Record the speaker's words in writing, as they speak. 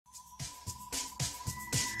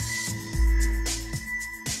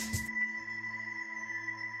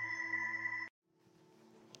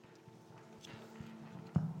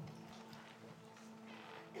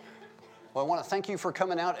Well, I want to thank you for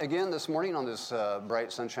coming out again this morning on this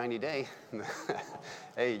bright, sunshiny day.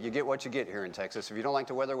 Hey, you get what you get here in Texas. If you don't like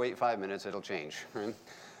the weather, wait 5 minutes, it'll change. Right?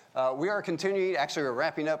 We are continuing, actually we're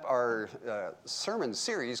wrapping up our sermon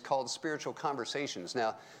series called Spiritual Conversations.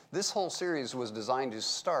 Now, this whole series was designed to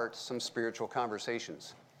start some spiritual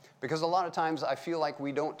conversations. Because a lot of times I feel like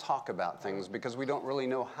we don't talk about things because we don't really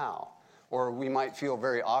know how. Or we might feel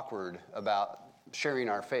very awkward about sharing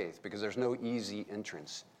our faith because there's no easy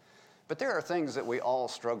entrance. But there are things that we all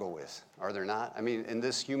struggle with, are there not? I mean, in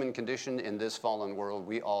this human condition, in this fallen world,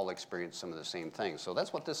 we all experience some of the same things. So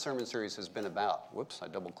that's what this sermon series has been about. Whoops, I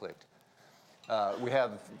double-clicked.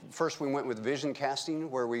 First we went with vision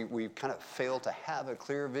casting, where we kind of failed to have a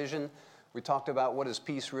clear vision. We talked about what does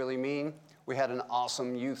peace really mean. We had an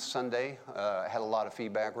awesome youth Sunday, had a lot of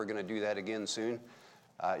feedback. We're going to do that again soon.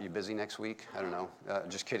 You busy next week? I don't know.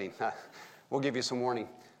 Just kidding. We'll give you some warning.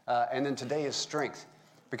 And then today is strength.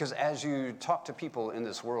 Because as you talk to people in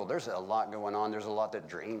this world, there's a lot going on. There's a lot that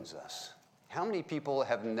drains us. How many people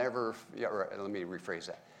have never, let me rephrase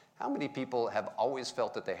that. How many people have always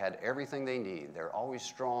felt that they had everything they need? They're always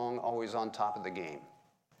strong, always on top of the game.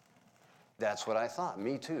 That's what I thought.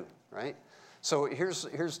 Me too, right? So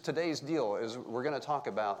here's today's deal, is we're going to talk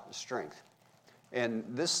about strength. And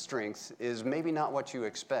this strength is maybe not what you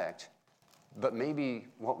expect, but maybe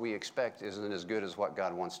what we expect isn't as good as what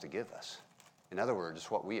God wants to give us. In other words,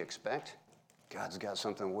 what we expect, God's got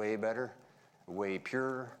something way better, way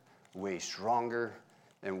purer, way stronger,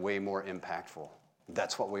 and way more impactful.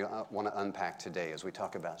 That's what we want to unpack today as we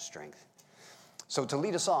talk about strength. So to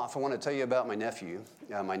lead us off, I want to tell you about my nephew.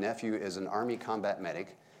 My nephew is an Army combat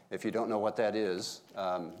medic. If you don't know what that is,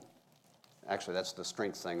 actually that's the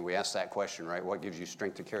strength thing. We asked that question, right? What gives you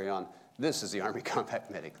strength to carry on? This is the Army combat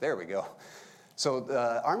medic. There we go. So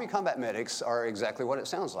Army combat medics are exactly what it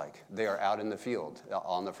sounds like. They are out in the field,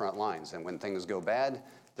 on the front lines. And when things go bad,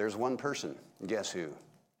 there's one person. Guess who?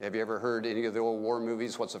 Have you ever heard any of the old war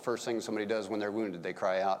movies? What's the first thing somebody does when they're wounded? They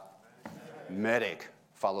cry out, medic,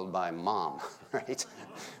 followed by mom, right?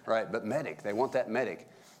 Right, but medic, they want that medic.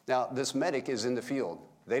 Now, this medic is in the field.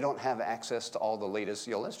 They don't have access to all the latest,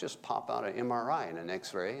 let's just pop out an MRI and an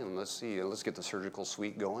X-ray and let's get the surgical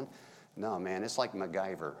suite going. No, man, it's like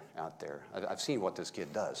MacGyver out there. I've seen what this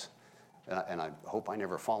kid does. And I hope I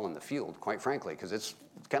never fall in the field, quite frankly, because it's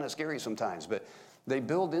kind of scary sometimes. But they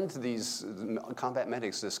build into these combat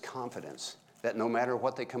medics this confidence that no matter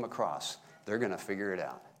what they come across, they're going to figure it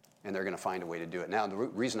out. And they're going to find a way to do it. Now, the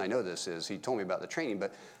reason I know this is he told me about the training,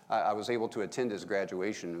 but I was able to attend his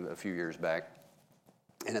graduation a few years back.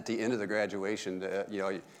 And at the end of the graduation,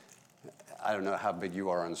 I don't know how big you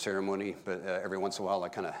are on ceremony, but every once in a while I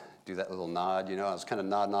kind of do that little nod. I was kind of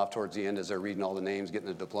nodding off towards the end as they're reading all the names, getting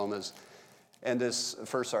the diplomas. And this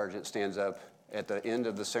first sergeant stands up at the end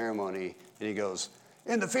of the ceremony, and he goes,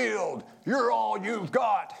 "In the field, you're all you've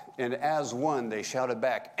got." And as one, they shouted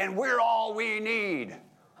back, "And we're all we need." I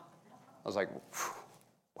was like,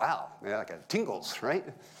 wow, like a tingles, right?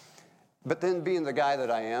 But then being the guy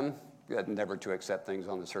that I am, never to accept things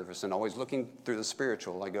on the surface and always looking through the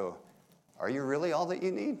spiritual, I go, are you really all that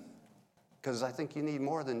you need? Because I think you need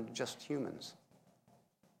more than just humans.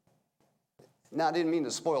 Now, I didn't mean to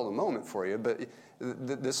spoil the moment for you, but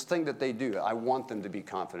this thing that they do, I want them to be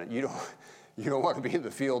confident. You don't want to be in the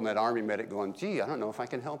field and that Army medic going, gee, I don't know if I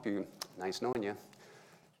can help you. Nice knowing you.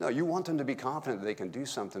 No, you want them to be confident that they can do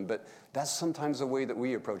something, but that's sometimes the way that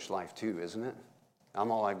we approach life too, isn't it? I'm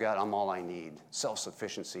all I've got, I'm all I need.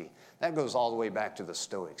 Self-sufficiency. That goes all the way back to the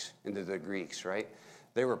Stoics, into the Greeks, right?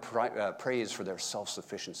 They were praised for their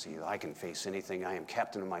self-sufficiency. I can face anything. I am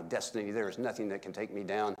captain of my destiny. There is nothing that can take me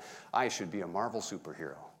down. I should be a Marvel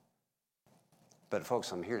superhero. But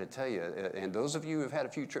folks, I'm here to tell you, and those of you who have had a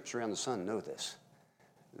few trips around the sun know this,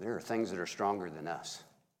 there are things that are stronger than us.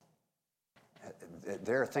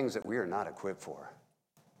 There are things that we are not equipped for.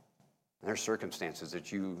 There are circumstances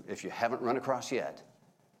that if you haven't run across yet,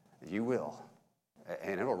 you will,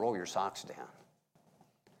 and it'll roll your socks down.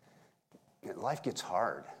 Life gets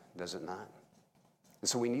hard, does it not? And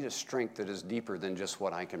so we need a strength that is deeper than just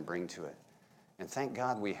what I can bring to it. And thank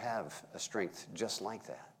God we have a strength just like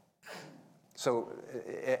that. So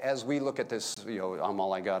as we look at this, I'm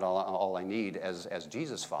all I got, all I need as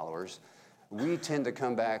Jesus followers, we tend to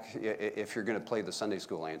come back, if you're going to play the Sunday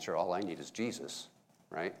school answer, all I need is Jesus,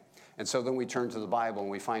 right? And so then we turn to the Bible and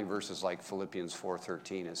we find verses like Philippians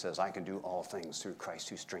 4:13. It says, I can do all things through Christ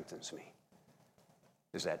who strengthens me.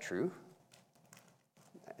 Is that true?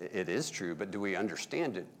 It is true, but do we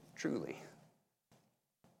understand it truly?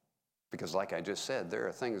 Because like I just said, there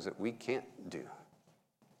are things that we can't do.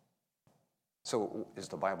 So is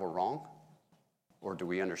the Bible wrong? Or do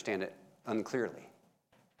we understand it unclearly.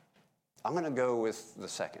 I'm going to go with the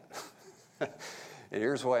second. And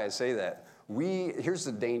here's why I say that. Here's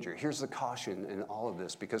the danger, here's the caution in all of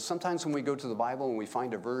this, because sometimes when we go to the Bible and we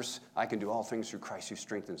find a verse, I can do all things through Christ who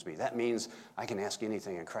strengthens me. That means I can ask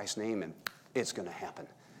anything in Christ's name and it's going to happen.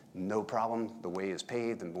 No problem. The way is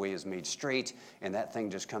paved and the way is made straight, and that thing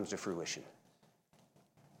just comes to fruition.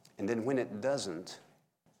 And then when it doesn't,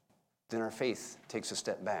 then our faith takes a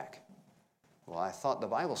step back. Well, I thought the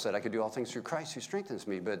Bible said I could do all things through Christ who strengthens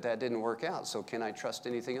me, but that didn't work out, so can I trust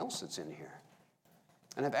anything else that's in here?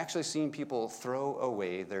 And I've actually seen people throw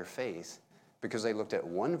away their faith because they looked at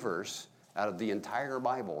one verse out of the entire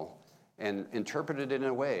Bible and interpreted it in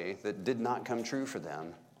a way that did not come true for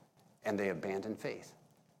them, and they abandoned faith.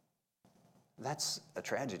 That's a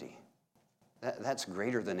tragedy. That's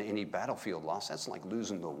greater than any battlefield loss. That's like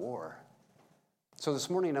losing the war. So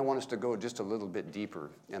this morning I want us to go just a little bit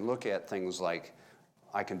deeper and look at things like,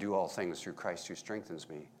 I can do all things through Christ who strengthens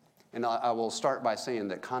me. And I will start by saying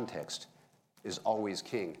that context is always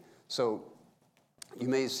king. So you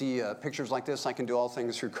may see pictures like this, I can do all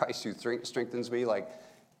things through Christ who strengthens me. Like,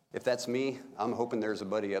 if that's me, I'm hoping there's a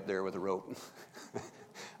buddy up there with a rope.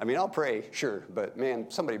 I mean, I'll pray, sure, but man,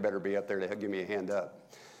 somebody better be up there to give me a hand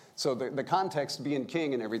up. So the context being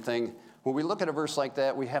king and everything, when we look at a verse like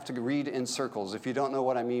that, we have to read in circles. If you don't know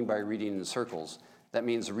what I mean by reading in circles, that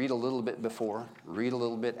means read a little bit before, read a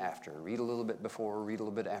little bit after, read a little bit before, read a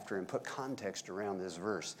little bit after, and put context around this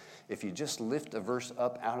verse. If you just lift a verse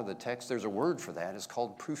up out of the text, there's a word for that. It's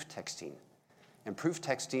called proof texting. And proof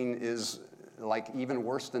texting is like even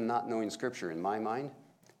worse than not knowing Scripture in my mind.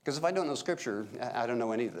 Because if I don't know Scripture, I don't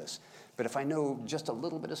know any of this. But if I know just a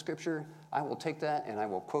little bit of Scripture, I will take that and I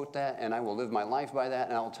will quote that and I will live my life by that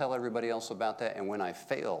and I will tell everybody else about that. And when I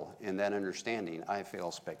fail in that understanding, I fail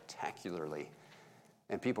spectacularly.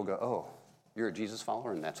 And people go, oh, you're a Jesus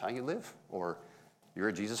follower and that's how you live? Or you're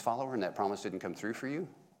a Jesus follower and that promise didn't come through for you?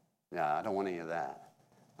 No, I don't want any of that.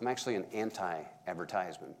 I'm actually an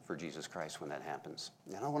anti-advertisement for Jesus Christ when that happens.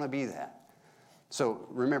 I don't want to be that. So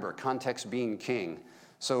remember, context being king.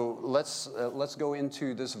 So let's go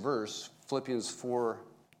into this verse, Philippians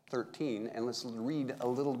 4:13, and let's read a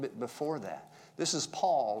little bit before that. This is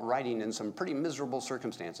Paul writing in some pretty miserable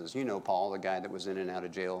circumstances. You know Paul, the guy that was in and out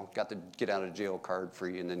of jail, got the get out of jail card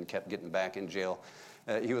free and then kept getting back in jail.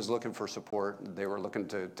 He was looking for support. They were looking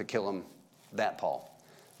to kill him. That Paul.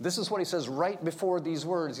 This is what he says right before these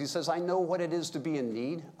words. He says, I know what it is to be in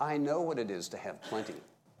need. I know what it is to have plenty.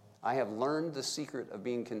 I have learned the secret of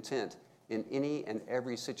being content in any and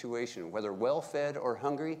every situation, whether well-fed or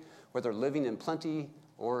hungry, whether living in plenty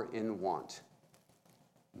or in want.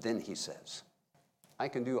 Then he says, I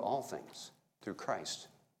can do all things through Christ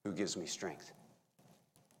who gives me strength.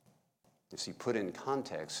 You see, put in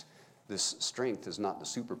context, this strength is not the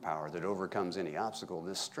superpower that overcomes any obstacle.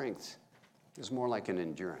 This strength is more like an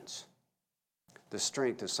endurance. This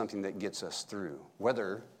strength is something that gets us through,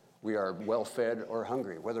 whether we are well-fed or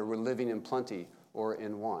hungry, whether we're living in plenty or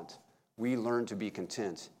in want. We learn to be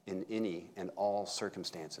content in any and all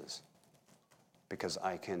circumstances because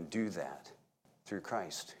I can do that through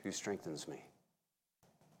Christ who strengthens me.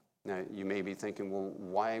 Now, you may be thinking, well,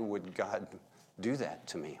 why would God do that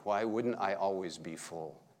to me? Why wouldn't I always be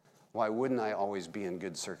full? Why wouldn't I always be in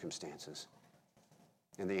good circumstances?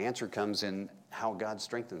 And the answer comes in how God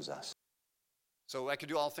strengthens us. So I could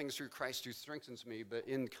do all things through Christ who strengthens me, but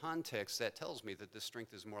in context, that tells me that this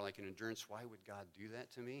strength is more like an endurance. Why would God do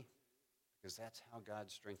that to me? Because that's how God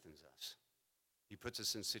strengthens us. He puts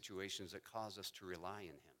us in situations that cause us to rely on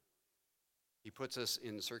him. He puts us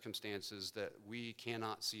in circumstances that we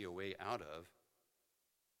cannot see a way out of.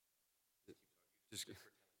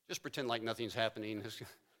 Just pretend like nothing's happening.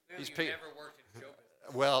 You've never worked in show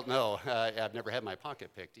business. Well, no, I've never had my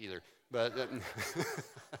pocket picked either. But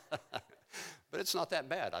but it's not that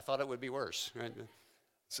bad. I thought it would be worse. Right?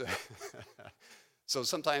 So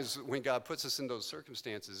sometimes when God puts us in those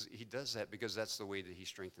circumstances, he does that because that's the way that he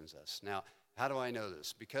strengthens us. Now, how do I know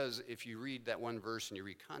this? Because if you read that one verse and you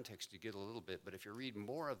read context, you get a little bit. But if you read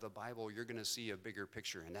more of the Bible, you're going to see a bigger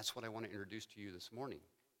picture. And that's what I want to introduce to you this morning.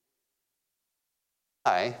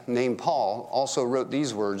 I, named Paul, also wrote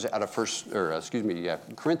these words out of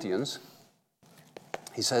Corinthians.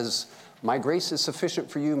 He says, my grace is sufficient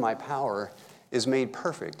for you. My power is made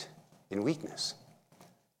perfect in weakness.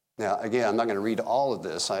 Now, again, I'm not going to read all of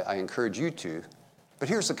this. I encourage you to. But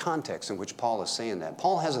here's the context in which Paul is saying that.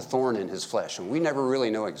 Paul has a thorn in his flesh, and we never really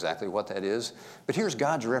know exactly what that is. But here's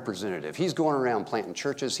God's representative. He's going around planting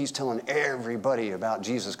churches. He's telling everybody about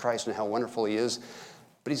Jesus Christ and how wonderful he is.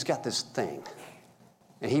 But he's got this thing.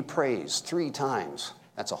 And he prays 3 times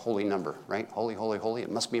That's a holy number, right? Holy, holy, holy.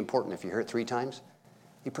 It must be important if you hear it 3 times.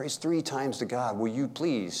 He prays 3 times to God, will you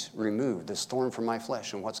please remove this thorn from my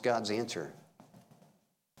flesh? And what's God's answer?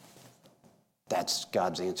 That's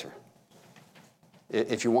God's answer.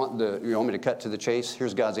 If you want me to cut to the chase,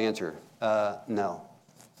 here's God's answer. No.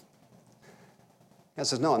 God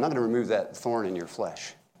says, no, I'm not going to remove that thorn in your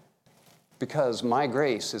flesh. Because my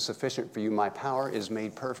grace is sufficient for you. My power is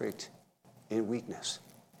made perfect in weakness.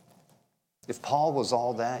 If Paul was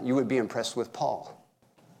all that, you would be impressed with Paul.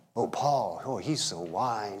 Oh, Paul, oh, he's so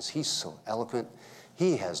wise. He's so eloquent.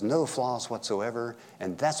 He has no flaws whatsoever.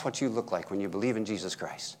 And that's what you look like when you believe in Jesus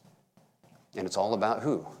Christ. And it's all about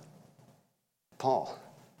who? Paul.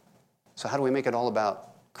 So how do we make it all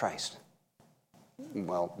about Christ?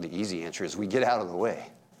 Well, the easy answer is we get out of the way.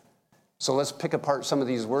 So let's pick apart some of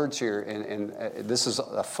these words here, and this is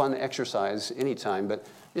a fun exercise anytime, but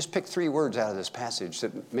just pick 3 words out of this passage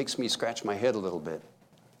that makes me scratch my head a little bit.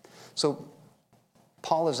 So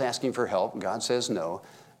Paul is asking for help. God says no.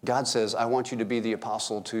 God says, I want you to be the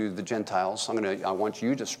apostle to the Gentiles. I want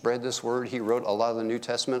you to spread this word. He wrote a lot of the New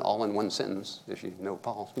Testament all in 1 sentence, if you know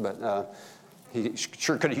Paul, but he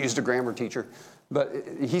sure could have used a grammar teacher. But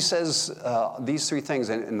he says these 3 things,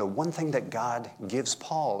 and the one thing that God gives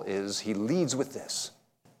Paul is he leads with this.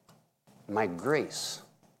 My grace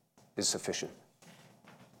is sufficient.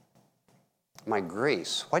 My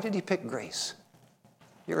grace. Why did he pick grace?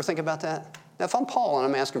 You ever think about that? Now, if I'm Paul and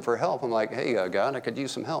I'm asking for help, I'm like, hey, God, I could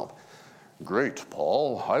use some help. Great,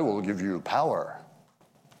 Paul, I will give you power.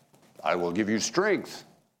 I will give you strength.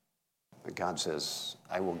 But God says,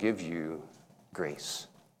 I will give you grace.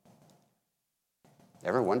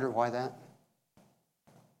 Ever wonder why that?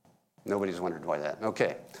 Nobody's wondered why that.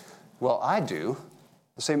 Okay. Well, I do.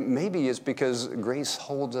 I say maybe it's because grace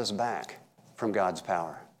holds us back from God's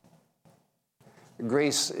power.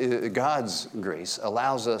 Grace, God's grace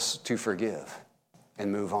allows us to forgive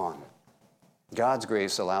and move on. God's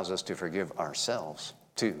grace allows us to forgive ourselves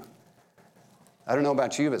too. I don't know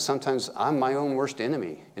about you, but sometimes I'm my own worst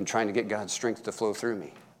enemy in trying to get God's strength to flow through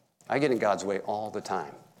me. I get in God's way all the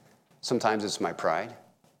time. Sometimes it's my pride.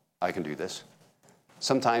 I can do this.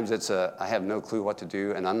 Sometimes it's I have no clue what to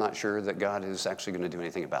do, and I'm not sure that God is actually going to do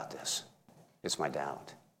anything about this. It's my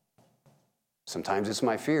doubt. Sometimes it's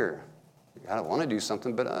my fear. I don't want to do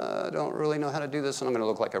something, but I don't really know how to do this, and I'm going to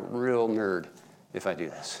look like a real nerd if I do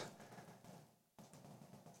this.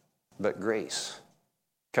 But grace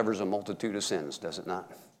covers a multitude of sins, does it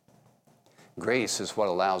not? Grace is what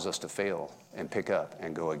allows us to fail and pick up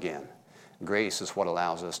and go again. Grace is what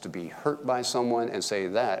allows us to be hurt by someone and say,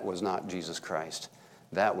 that was not Jesus Christ.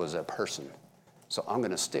 That was a person. So I'm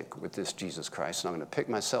going to stick with this Jesus Christ, and I'm going to pick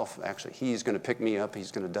myself. Actually, he's going to pick me up,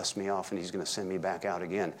 he's going to dust me off, and he's going to send me back out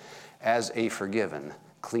again as a forgiven,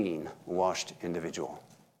 clean, washed individual,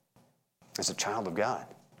 as a child of God.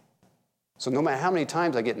 So no matter how many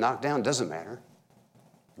times I get knocked down, doesn't matter.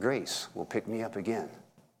 Grace will pick me up again.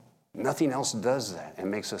 Nothing else does that and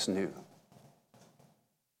makes us new.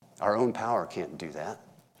 Our own power can't do that.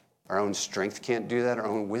 Our own strength can't do that. Our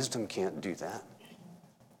own wisdom can't do that.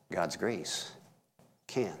 God's grace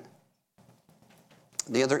can.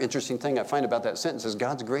 The other interesting thing I find about that sentence is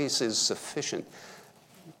God's grace is sufficient.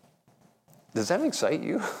 Does that excite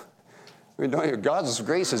you? I mean, God's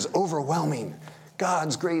grace is overwhelming.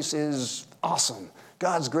 God's grace is awesome.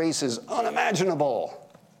 God's grace is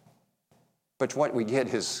unimaginable. But what we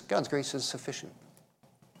get is God's grace is sufficient.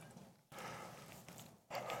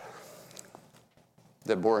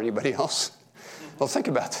 That bore anybody else? Well, think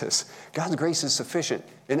about this. God's grace is sufficient.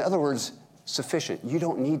 In other words, sufficient. You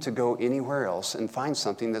don't need to go anywhere else and find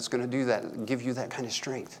something that's going to do that, give you that kind of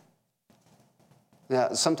strength.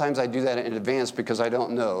 Now, sometimes I do that in advance because I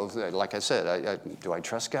don't know. Like I said, do I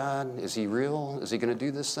trust God? Is he real? Is he going to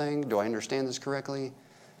do this thing? Do I understand this correctly?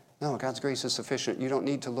 No, God's grace is sufficient. You don't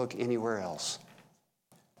need to look anywhere else.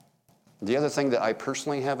 The other thing that I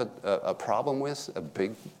personally have a problem with, a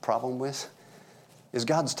big problem with, is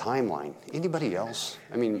God's timeline. Anybody else?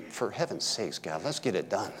 I mean, for heaven's sakes, God, let's get it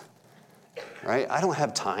done. Right? I don't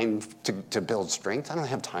have time to build strength. I don't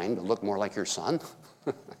have time to look more like your son.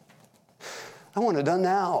 I want it done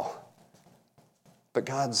now. But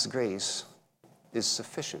God's grace is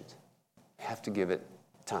sufficient. You have to give it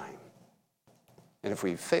time. And if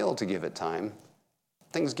we fail to give it time,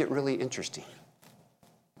 things get really interesting.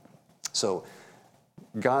 So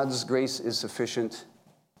God's grace is sufficient.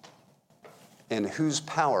 And whose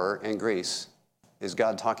power and grace is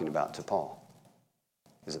God talking about to Paul?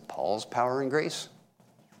 Is it Paul's power and grace?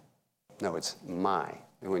 No, it's my.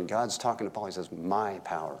 And when God's talking to Paul, he says, my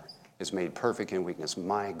power is made perfect in weakness.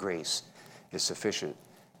 My grace is sufficient.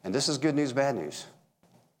 And this is good news, bad news.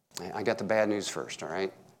 I got the bad news first, all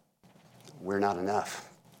right? We're not enough.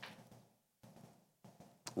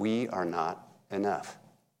 We are not enough.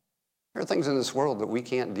 There are things in this world that we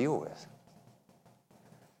can't deal with.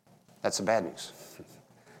 That's the bad news.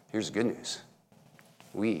 Here's the good news.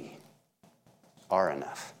 We are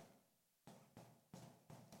enough.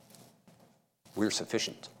 We're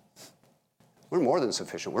sufficient. We're more than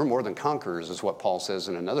sufficient. We're more than conquerors, is what Paul says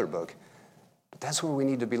in another book. But that's where we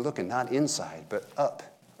need to be looking, not inside, but up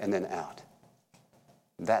and then out.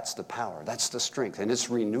 That's the power. That's the strength. And it's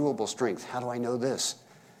renewable strength. How do I know this?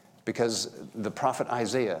 Because the prophet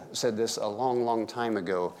Isaiah said this a long, long time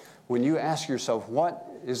ago. When you ask yourself, what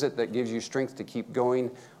is it that gives you strength to keep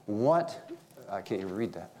going? I can't even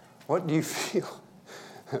read that. What do you feel?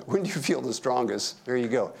 When do you feel the strongest? There you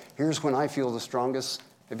go. Here's when I feel the strongest.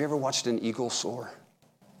 Have you ever watched an eagle soar?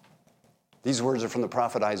 These words are from the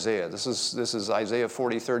prophet Isaiah. This is Isaiah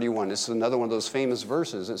 40:31. This is another one of those famous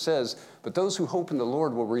verses. It says, but those who hope in the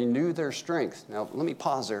Lord will renew their strength. Now, let me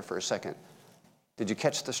pause there for a second. Did you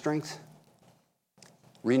catch the strength?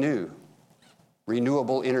 Renew.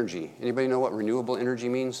 Renewable energy. Anybody know what renewable energy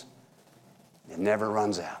means? It never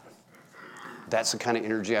runs out. That's the kind of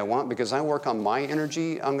energy I want because I work on my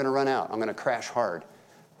energy, I'm going to run out. I'm going to crash hard.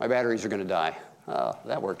 My batteries are going to die. Oh,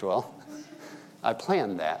 that worked well. I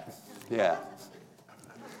planned that. Yeah.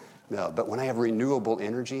 No, but when I have renewable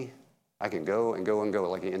energy, I can go and go and go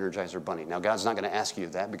like an Energizer bunny. Now, God's not going to ask you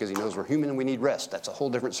that because he knows we're human and we need rest. That's a whole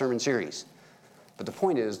different sermon series. But the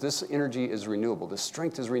point is, this energy is renewable. This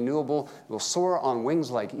strength is renewable. It will soar on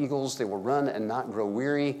wings like eagles. They will run and not grow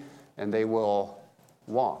weary, and they will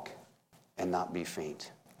walk and not be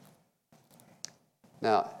faint.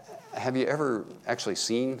 Now, have you ever actually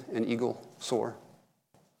seen an eagle soar?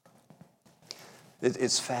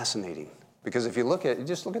 It's fascinating because if you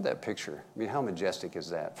just look at that picture. I mean, how majestic is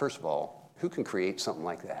that? First of all, who can create something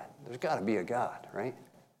like that? There's got to be a God, right?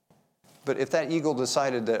 But if that eagle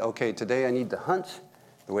decided that, okay, today I need to hunt,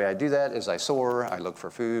 the way I do that is I soar, I look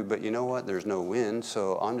for food, but you know what? There's no wind,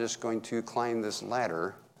 so I'm just going to climb this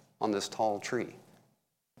ladder on this tall tree.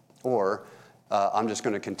 Or I'm just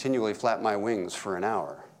going to continually flap my wings for an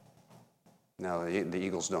hour. No, the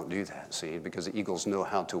eagles don't do that, see, because the eagles know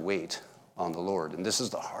how to wait on the Lord. And this is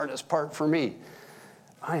the hardest part for me.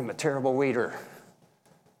 I am a terrible waiter.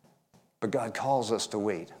 But God calls us to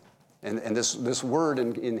wait. And this word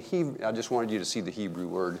in Hebrew, I just wanted you to see the Hebrew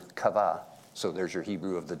word, kavah. So there's your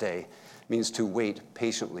Hebrew of the day. It means to wait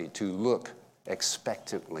patiently, to look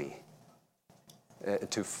expectantly,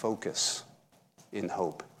 to focus in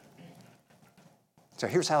hope. So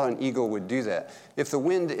here's how an eagle would do that. If the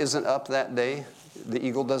wind isn't up that day, the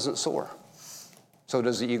eagle doesn't soar. So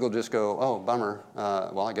does the eagle just go, oh, bummer,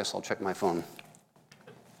 well, I guess I'll check my phone.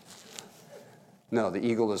 No, the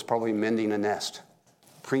eagle is probably mending a nest,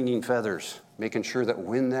 preening feathers, making sure that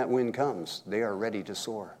when that wind comes, they are ready to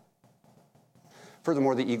soar.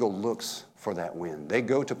 Furthermore, the eagle looks for that wind. They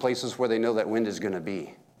go to places where they know that wind is going to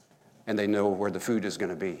be, and they know where the food is going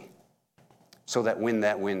to be, so that when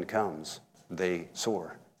that wind comes, they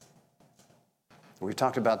soar. We've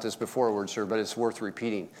talked about this before, word sir, but it's worth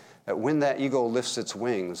repeating. That when that eagle lifts its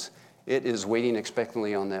wings, it is waiting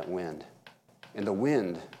expectantly on that wind. And the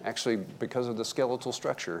wind, actually, because of the skeletal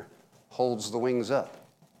structure, holds the wings up.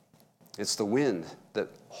 It's the wind that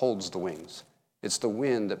holds the wings. It's the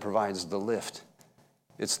wind that provides the lift.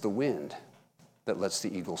 It's the wind that lets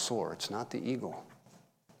the eagle soar. It's not the eagle.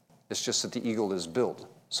 It's just that the eagle is built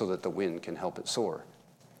so that the wind can help it soar.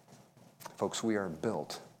 Folks, we are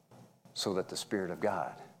built so that the Spirit of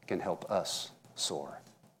God can help us soar.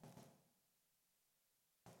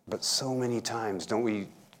 But so many times, don't we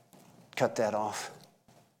cut that off?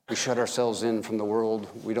 We shut ourselves in from the world.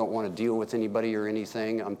 We don't want to deal with anybody or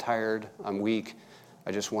anything. I'm tired. I'm weak.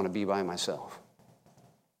 I just want to be by myself.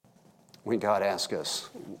 When God asks us,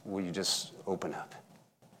 will you just open up?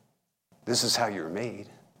 This is how you're made.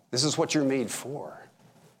 This is what you're made for.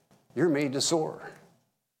 You're made to soar.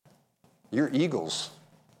 You're eagles,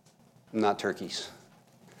 not turkeys.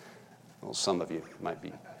 Well, some of you might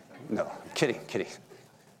be. No, kidding.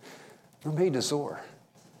 We're made to soar.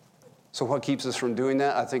 So what keeps us from doing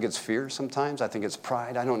that? I think it's fear sometimes. I think it's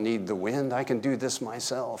pride. I don't need the wind. I can do this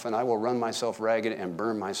myself, and I will run myself ragged and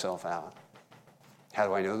burn myself out. How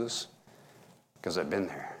do I know this? Because I've been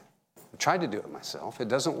there. I've tried to do it myself. It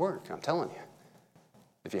doesn't work, I'm telling you.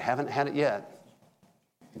 If you haven't had it yet,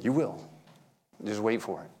 you will. Just wait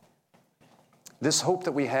for it. This hope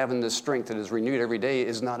that we have in this strength that is renewed every day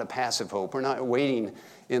is not a passive hope. We're not waiting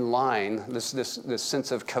in line. This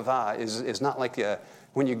sense of kavah is not like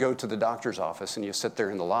when you go to the doctor's office and you sit there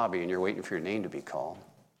in the lobby and you're waiting for your name to be called.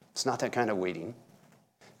 It's not that kind of waiting.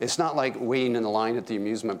 It's not like waiting in the line at the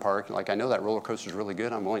amusement park. Like, I know that roller coaster is really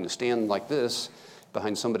good. I'm willing to stand like this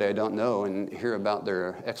behind somebody I don't know and hear about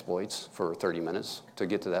their exploits for 30 minutes to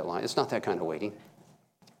get to that line. It's not that kind of waiting.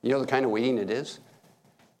 You know the kind of waiting it is?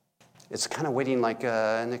 It's kind of waiting like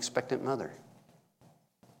an expectant mother.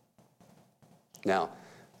 Now,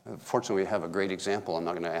 fortunately, we have a great example. I'm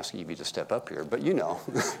not going to ask Evie to step up here, but you know.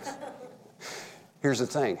 Here's the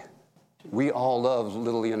thing. We all love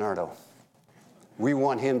little Leonardo. We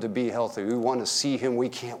want him to be healthy. We want to see him. We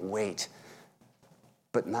can't wait.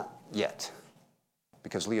 But not yet.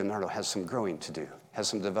 Because Leonardo has some growing to do, has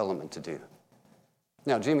some development to do.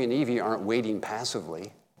 Now, Jimmy and Evie aren't waiting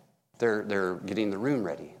passively. They're getting the room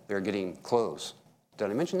ready. They're getting clothes. Did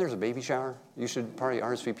I mention there's a baby shower? You should probably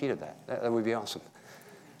RSVP to that. That would be awesome.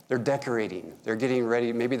 They're decorating. They're getting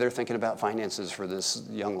ready. Maybe they're thinking about finances for this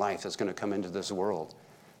young life that's going to come into this world.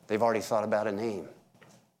 They've already thought about a name.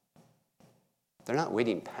 They're not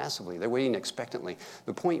waiting passively. They're waiting expectantly.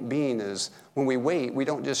 The point being is when we wait, we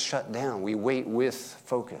don't just shut down. We wait with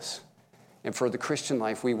focus. And for the Christian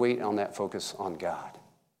life, we wait on that focus on God.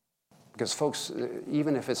 Because folks,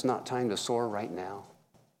 even if it's not time to soar right now,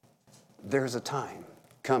 there's a time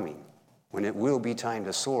coming when it will be time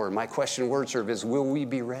to soar. My question, word serve, is will we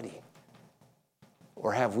be ready?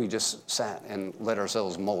 Or have we just sat and let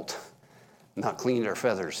ourselves molt, not cleaned our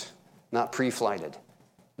feathers, not pre-flighted,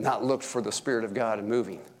 not looked for the Spirit of God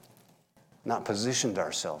moving, not positioned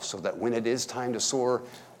ourselves so that when it is time to soar,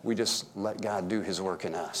 we just let God do his work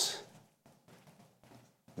in us.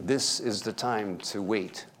 This is the time to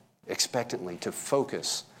wait expectantly, to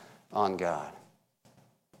focus on God.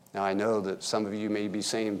 Now, I know that some of you may be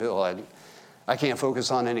saying, Bill, I can't focus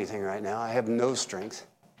on anything right now. I have no strength.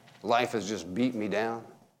 Life has just beat me down.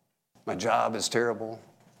 My job is terrible,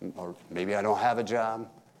 or maybe I don't have a job.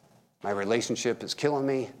 My relationship is killing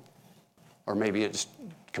me, or maybe it's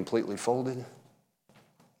completely folded.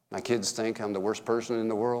 My kids think I'm the worst person in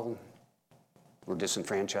the world. We're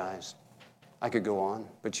disenfranchised. I could go on,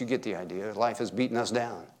 but you get the idea. Life has beaten us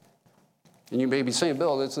down. And you may be saying,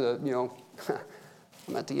 Bill,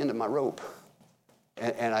 I'm at the end of my rope.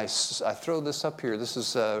 And I throw this up here. This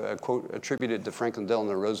is a quote attributed to Franklin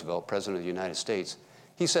Delano Roosevelt, President of the United States.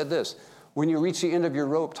 He said this, when you reach the end of your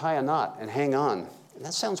rope, tie a knot and hang on. And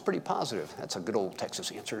that sounds pretty positive. That's a good old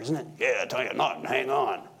Texas answer, isn't it? Yeah, tie a knot and hang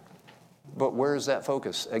on. But where is that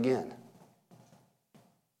focus again?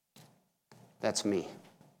 That's me.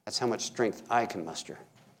 That's how much strength I can muster.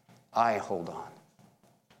 I hold on.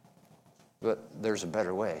 But there's a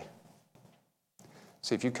better way.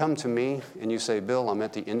 See, if you come to me and you say, Bill, I'm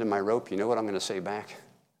at the end of my rope, you know what I'm going to say back?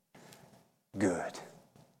 Good.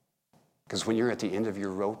 Because when you're at the end of your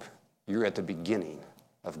rope, you're at the beginning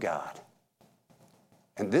of God.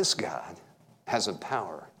 And this God has a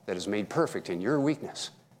power that is made perfect in your weakness.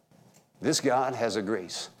 This God has a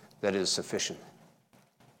grace that is sufficient.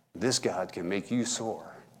 This God can make you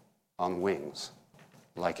soar on wings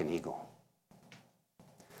like an eagle.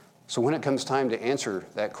 So when it comes time to answer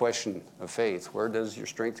that question of faith, where does your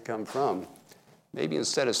strength come from? Maybe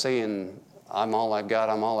instead of saying, I'm all I've got,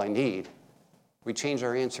 I'm all I need, we change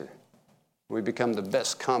our answer. We become the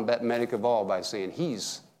best combat medic of all by saying,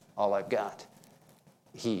 he's all I've got.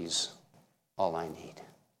 He's all I need.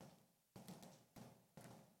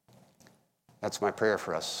 That's my prayer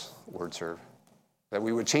for us, Word Serve, that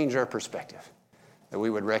we would change our perspective, that we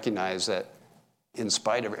would recognize that in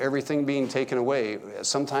spite of everything being taken away,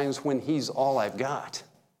 sometimes when he's all I've got,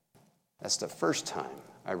 that's the first time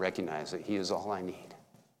I recognize that he is all I need.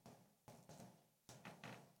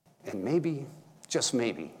 And maybe, just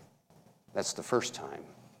maybe, that's the first time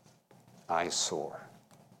I soar.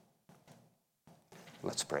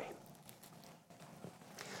 Let's pray.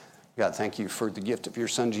 God, thank you for the gift of your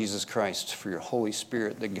Son, Jesus Christ, for your Holy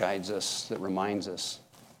Spirit that guides us, that reminds us,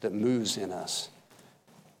 that moves in us.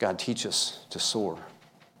 God, teach us to soar.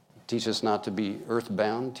 Teach us not to be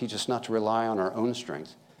earthbound. Teach us not to rely on our own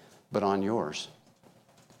strength, but on yours.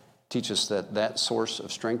 Teach us that that source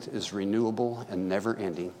of strength is renewable and never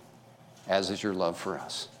ending, as is your love for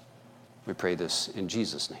us. We pray this in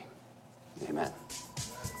Jesus' name. Amen.